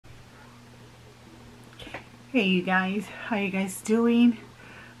Hey you guys, how you guys doing?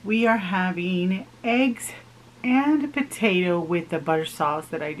 We are having eggs and potato with the butter sauce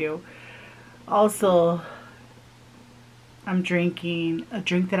that I do. Also, I'm drinking a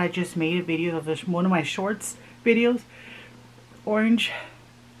drink that I just made a video of, one of my shorts videos.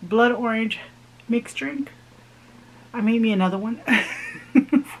 Blood orange mixed drink. I made me another one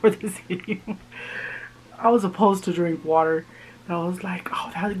for this video. I was supposed to drink water, but I was like, oh,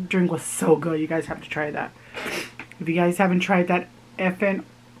 that drink was so good. You guys have to try that. If you guys haven't tried that effing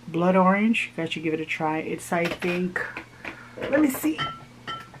blood orange, you guys should give it a try. It's, I think, let me see.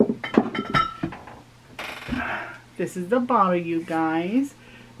 This is the bottle, you guys.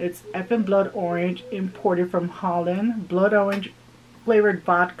 It's effing blood orange, imported from Holland. Blood orange flavored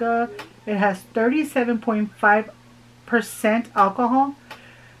vodka. It has 37.5% alcohol.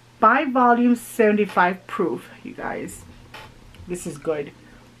 By volume, 75 proof, you guys. This is good.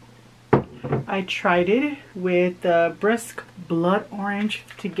 I tried it with brisk blood orange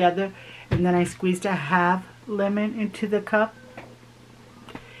together, and then I squeezed a half lemon into the cup.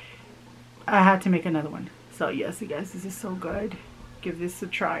 I had to make another one. So yes, you guys, this is so good. Give this a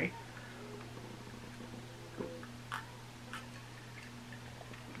try.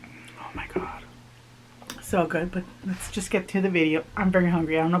 Oh my god. So good, but let's just get to the video. I'm very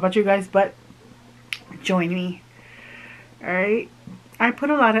hungry. I don't know about you guys, but join me. Alright. I put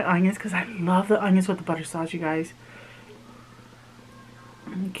a lot of onions because I love the onions with the butter sauce, you guys.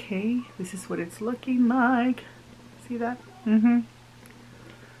 Okay, this is what it's looking like. See that? Mm-hmm.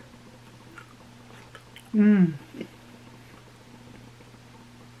 Mmm.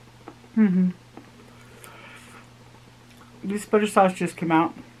 Mm-hmm. This butter sauce just came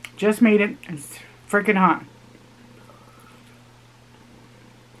out. Just made it. It's freaking hot.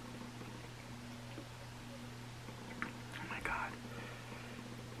 Oh my god.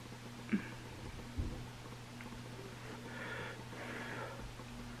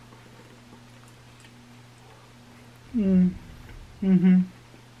 Mm-hmm.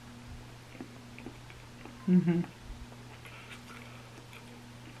 Mm-hmm.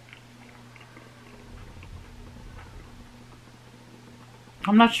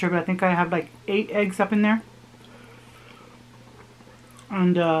 I'm not sure, but I think I have like 8 eggs up in there.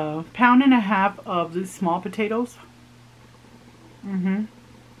 And a pound and a half of the small potatoes. Mm-hmm.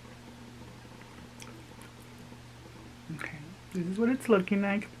 Okay, this is what it's looking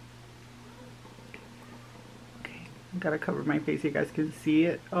like. Okay, I gotta cover my face so you guys can see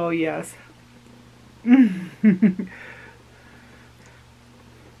it. Oh yes. Mmm.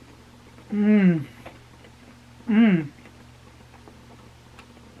 Mmm. Mmm.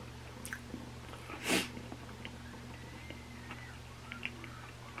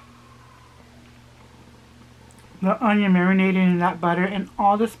 The onion marinated in that butter and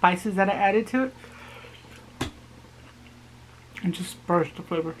all the spices that I added to it, and just burst the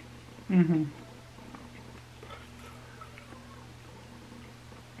flavor. Mm-hmm.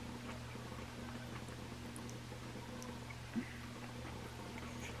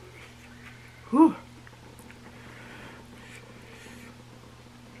 Whew.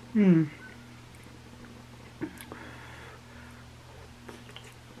 Mmm.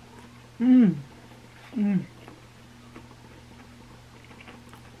 Mmm. Mmm.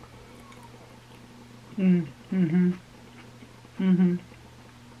 Mm. Mm-hmm. Mm-hmm.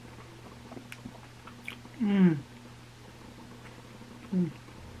 Mm. Mm.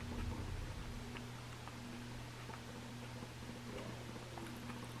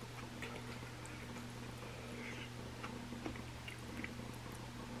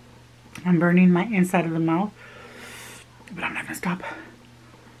 I'm burning my inside of the mouth, but I'm not gonna stop.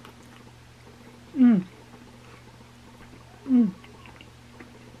 Mm. Mm.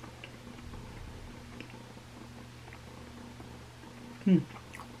 Mm.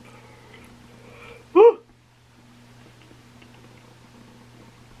 Woo!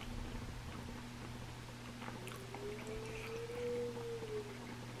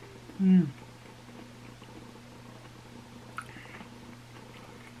 Mm.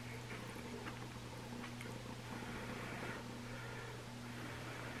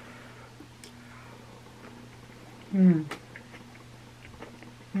 Mm.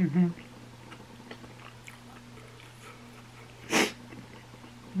 Mm-hmm.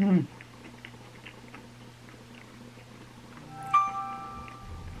 Mm.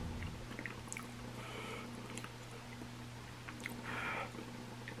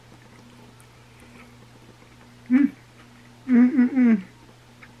 Mm. Mm-mm-mm.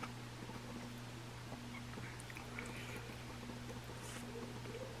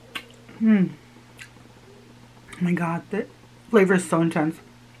 Mm. Oh my god, the flavor is so intense.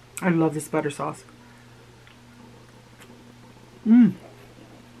 I love this butter sauce. Mmm.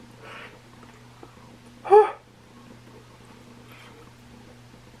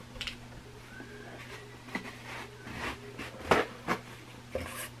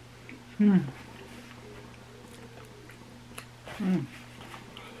 Mmm. Mmm.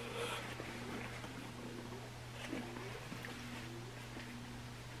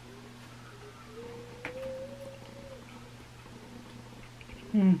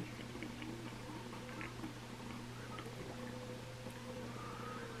 Mmm.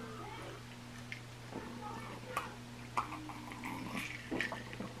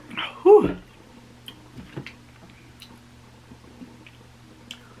 Whew.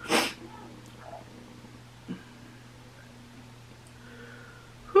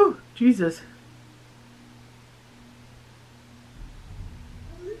 Whew. Jesus.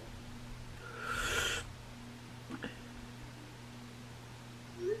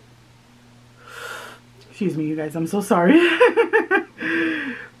 Excuse me, you guys. I'm so sorry.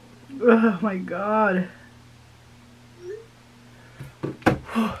 Oh my God.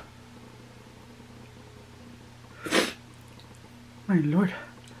 My Lord.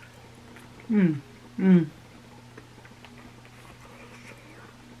 Mmm. Mmm.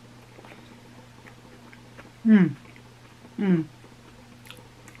 Mmm. Mmm.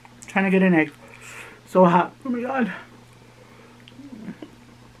 Trying to get an egg. So hot. Oh my God.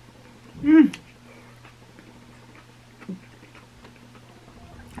 Mmm.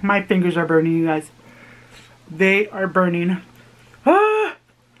 My fingers are burning, you guys. They are burning. Ah!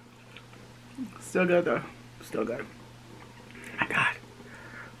 Still good though. Still good. Oh my God.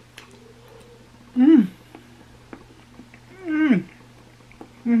 Mmm. Mmm.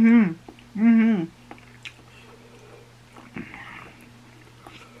 Mm-hmm. Mm-hmm.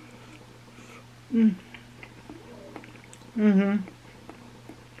 Mm. Mm-hmm.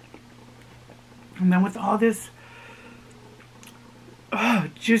 And then with all this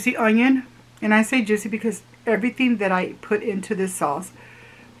juicy onion, and I say juicy because everything that I put into this sauce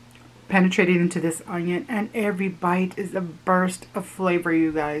penetrated into this onion, and every bite is a burst of flavor,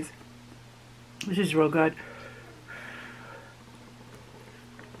 you guys. Which is real good.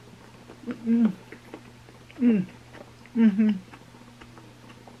 Mm. Mm. Mm-hmm.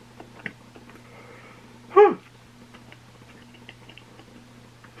 Whew.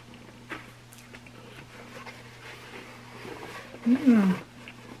 Mm-mm.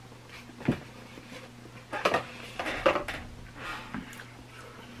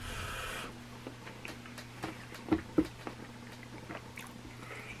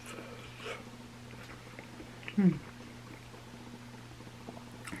 Mm.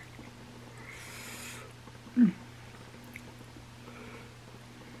 Mm.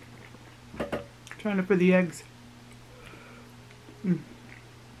 Trying to put the eggs. Mm.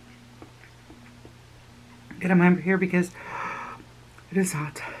 Get them over here because it is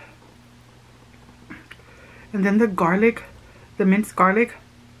hot. And then the garlic, the minced garlic,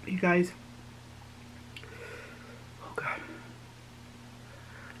 you guys. Oh God.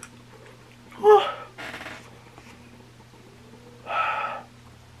 Oh.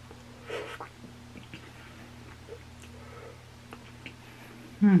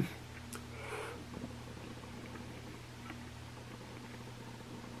 Mm.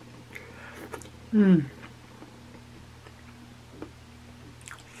 Mm.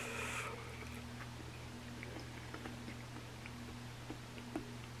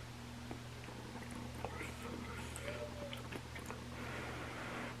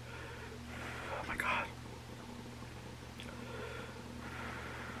 Oh my God.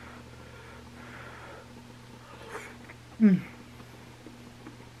 Mm.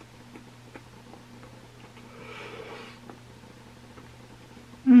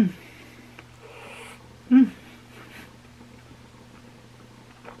 Mm. Mm.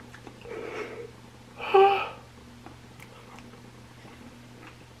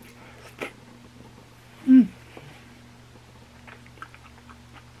 Mm.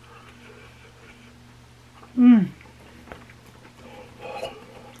 Mm.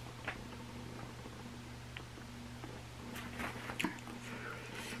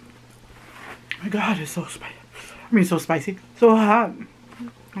 My God, it's so spicy. I mean, so spicy. So hot.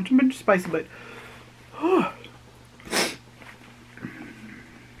 Not too much spicy, but... Oh.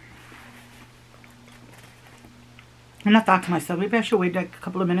 And I thought to myself, maybe I should wait like a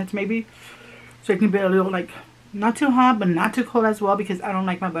couple of minutes, maybe. So it can be a little, like, not too hot, but not too cold as well, because I don't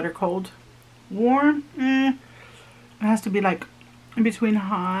like my butter cold. Warm? It has to be, like, in between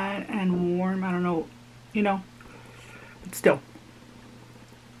hot and warm. I don't know. You know? But still.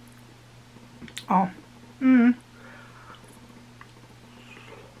 Oh. Mmm.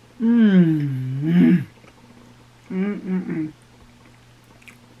 Mmm. Mmm. Mmm.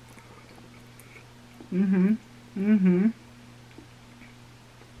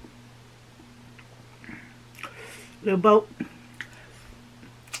 Little boat.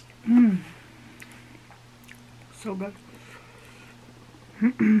 Mmm. So good.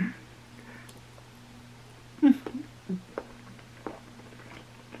 Mmm.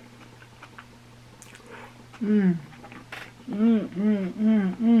 Mmm. Mmm.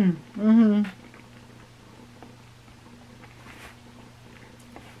 Mmm. Mmm. Mmm.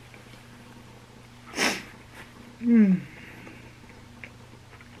 Mmm.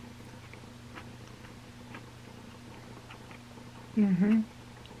 Mm-hmm.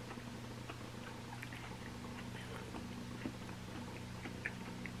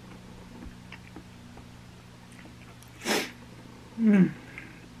 Mm.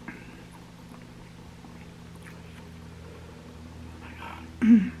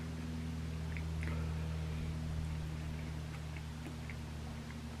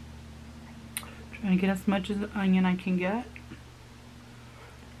 Trying to get as much as the onion I can get.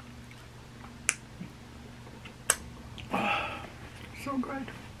 Oh, so good.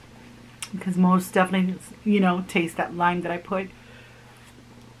 Because most definitely, you know, taste that lime that I put.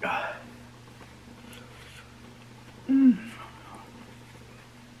 Mm.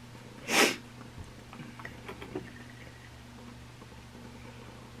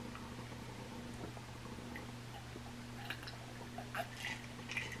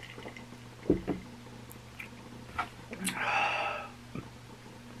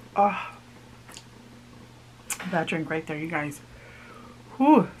 Oh, that drink right there, you guys.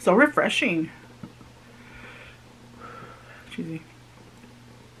 Whew, so refreshing. Cheesy.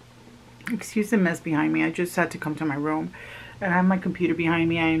 Excuse the mess behind me. I just had to come to my room. And I have my computer behind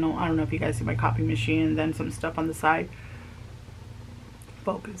me. I don't know if you guys see my copy machine and then some stuff on the side.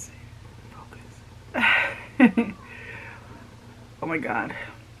 Focus. Focus. Oh my god.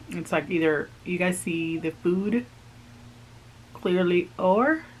 It's like either you guys see the food clearly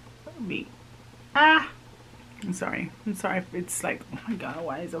or me. Ah! I'm sorry. I'm sorry if it's like, oh my god,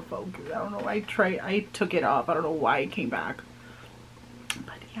 why is it focused? I don't know. I took it off. I don't know why it came back.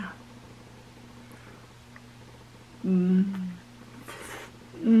 But yeah. Mmm.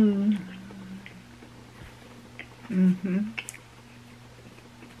 Mmm. Mm-hmm.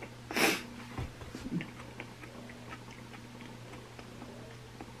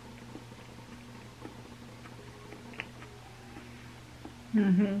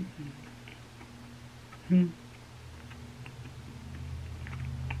 Mm-hmm. Mm.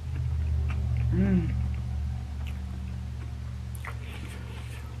 Mm.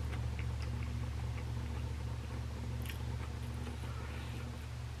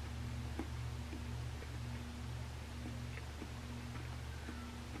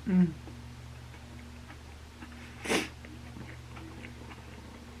 Mm.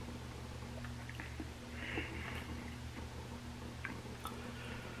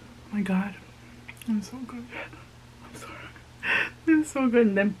 Oh my god. I'm so good. I'm sorry. It's so good.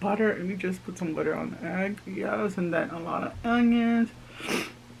 And then butter, and we just put some butter on the egg. Yes, and then a lot of onions.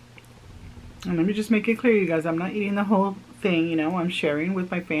 And let me just make it clear, you guys, I'm not eating the whole thing, you know, I'm sharing with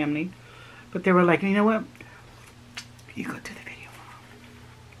my family. But they were like, you know what? You go to the video,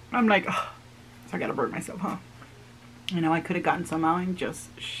 Mom. I'm like, oh, so I gotta burn myself, huh? You know, I could have gotten some out and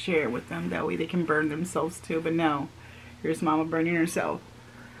just share with them. That way they can burn themselves too. But no, here's Mama burning herself.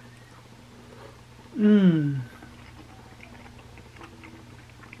 Mmm.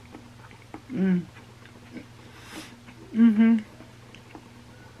 Mmm. Mm-hmm.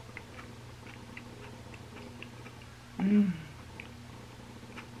 Mmm.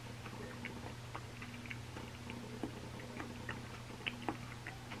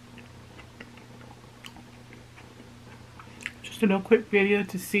 Just a little quick video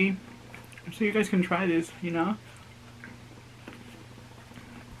to see, so you guys can try this, you know?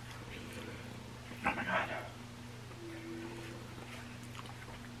 Oh my god.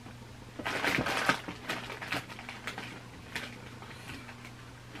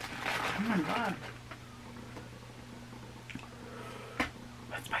 Oh my god.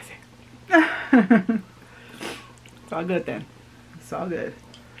 That's spicy. It's all good then. It's all good.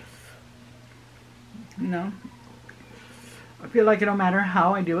 You know? I feel like it don't matter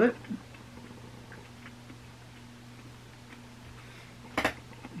how I do it.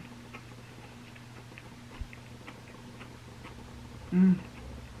 Mm.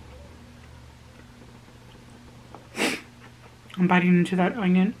 I'm biting into that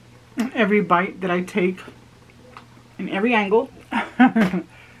onion. Every bite that I take, in every angle, the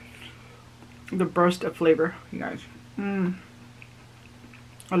burst of flavor, you guys. Mm.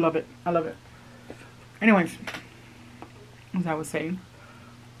 I love it. I love it. Anyways, as I was saying,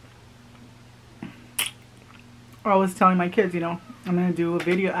 I was telling my kids, you know, I'm going to do a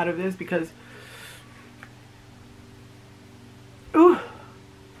video out of this because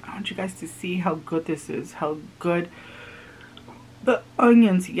want you guys to see how good this is. How good the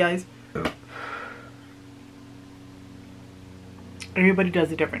onions, you guys. Everybody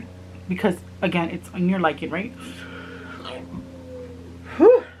does it different. Because, again, it's on your liking, right?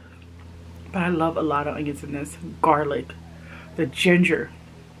 Whew. But I love a lot of onions in this. Garlic. The ginger.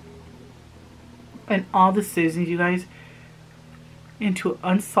 And all the seasonings, you guys. Into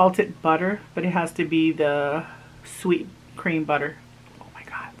unsalted butter. But it has to be the sweet cream butter. Oh my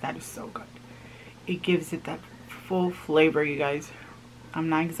god, that is so good. It gives it that full flavor, you guys. I'm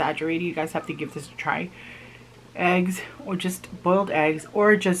not exaggerating. You guys have to give this a try. Eggs, or just boiled eggs,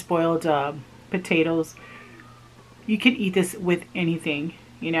 or just boiled potatoes. You can eat this with anything,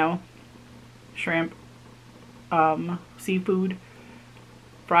 you know. Shrimp, seafood,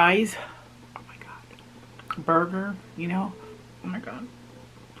 fries. Oh my god. Burger, you know. Oh my god.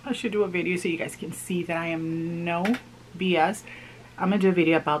 I should do a video so you guys can see that I am no BS. I'm gonna do a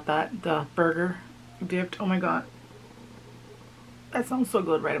video about that. The burger dipped. Oh my god. That sounds so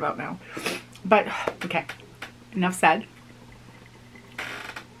good right about now. But, okay. Enough said.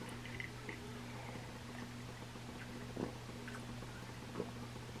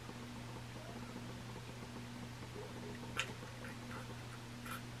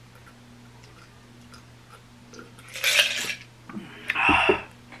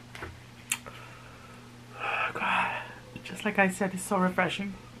 God, just like I said, it's so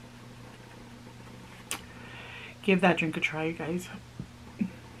refreshing. Give that drink a try, you guys.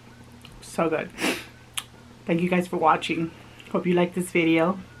 So good. Thank you guys for watching. Hope you liked this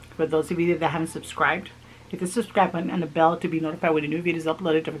video. For those of you that haven't subscribed, hit the subscribe button and the bell to be notified when a new video is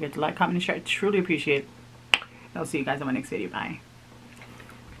uploaded. Don't forget to like, comment, and share. I truly appreciate it. And I'll see you guys in my next video. Bye.